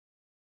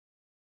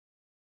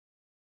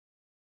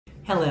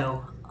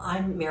Hello,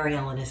 I'm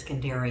Ellen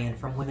Iskenderian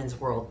from Women's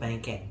World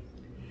Banking.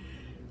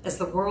 As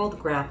the world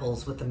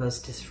grapples with the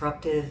most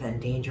disruptive and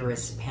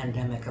dangerous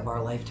pandemic of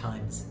our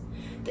lifetimes,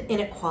 the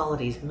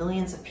inequalities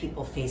millions of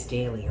people face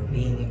daily are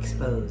being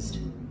exposed.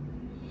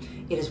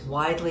 It is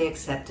widely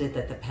accepted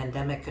that the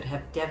pandemic could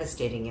have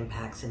devastating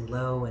impacts in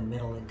low and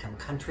middle income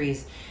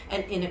countries,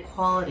 and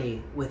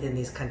inequality within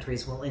these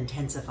countries will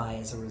intensify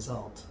as a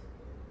result.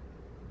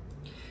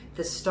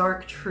 The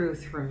stark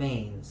truth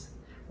remains: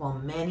 while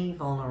many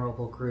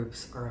vulnerable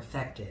groups are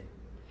affected,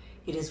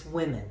 it is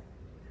women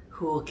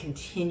who will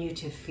continue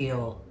to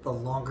feel the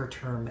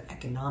longer-term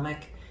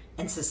economic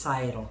and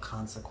societal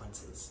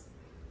consequences.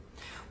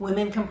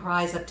 Women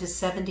comprise up to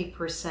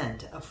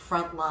 70% of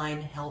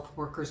frontline health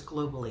workers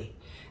globally,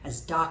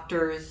 as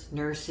doctors,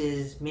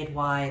 nurses,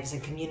 midwives,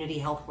 and community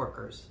health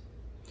workers.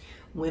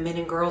 Women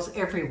and girls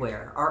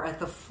everywhere are at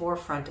the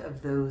forefront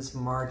of those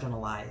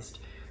marginalized,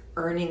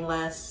 earning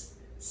less,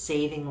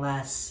 saving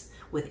less,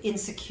 with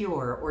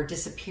insecure or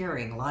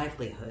disappearing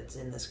livelihoods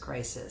in this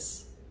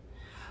crisis.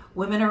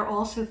 Women are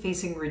also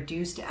facing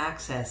reduced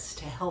access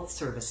to health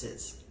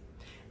services,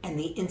 and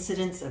the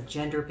incidence of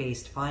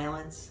gender-based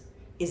violence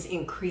is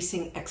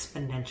increasing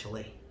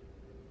exponentially.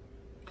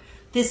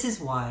 This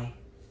is why,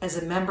 as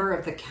a member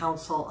of the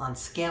Council on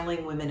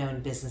Scaling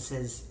Women-Owned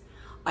Businesses,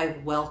 I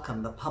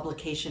welcome the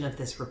publication of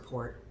this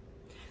report,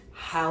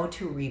 How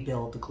to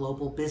Rebuild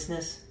Global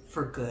Business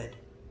for Good.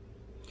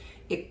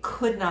 It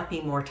could not be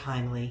more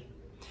timely.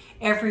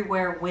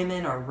 Everywhere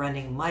women are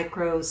running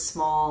micro,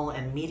 small,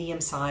 and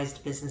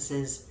medium-sized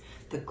businesses,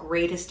 the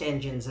greatest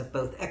engines of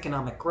both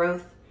economic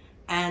growth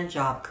and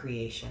job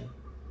creation.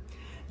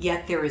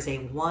 Yet there is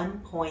a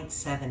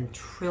 $1.7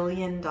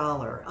 trillion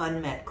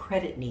unmet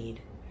credit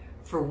need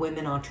for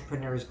women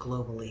entrepreneurs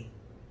globally.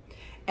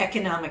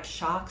 Economic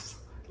shocks,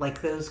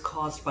 like those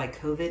caused by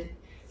COVID,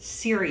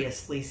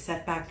 seriously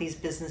set back these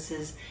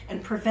businesses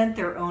and prevent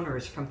their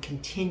owners from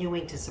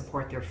continuing to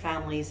support their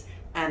families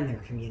and their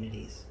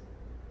communities.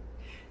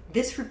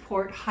 This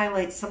report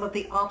highlights some of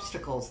the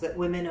obstacles that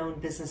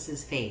women-owned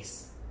businesses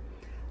face: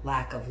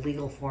 lack of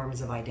legal forms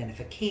of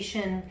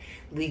identification,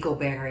 legal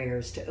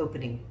barriers to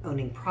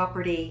owning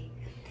property,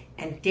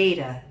 and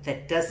data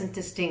that doesn't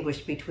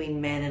distinguish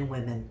between men and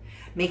women,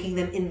 making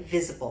them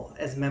invisible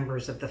as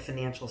members of the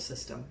financial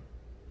system.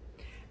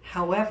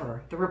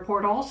 However, the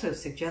report also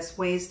suggests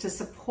ways to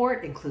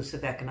support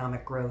inclusive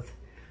economic growth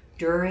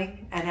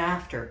during and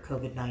after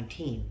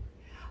COVID-19.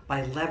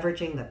 By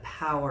leveraging the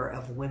power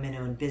of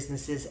women-owned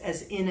businesses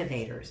as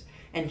innovators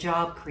and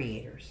job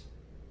creators.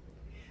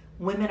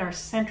 Women are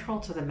central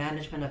to the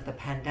management of the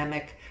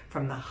pandemic,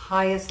 from the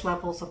highest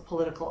levels of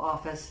political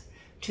office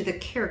to the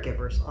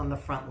caregivers on the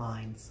front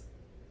lines.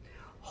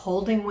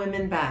 Holding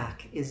women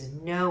back is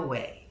no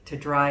way to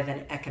drive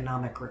an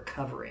economic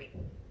recovery.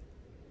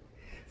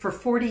 For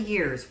 40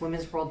 years,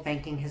 Women's World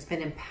Banking has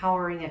been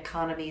empowering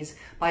economies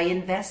by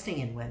investing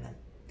in women.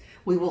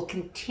 We will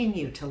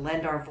continue to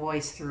lend our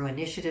voice through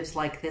initiatives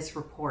like this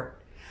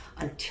report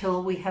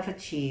until we have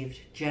achieved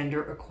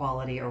gender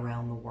equality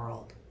around the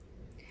world.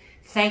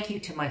 Thank you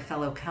to my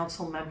fellow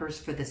council members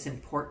for this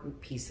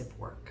important piece of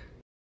work.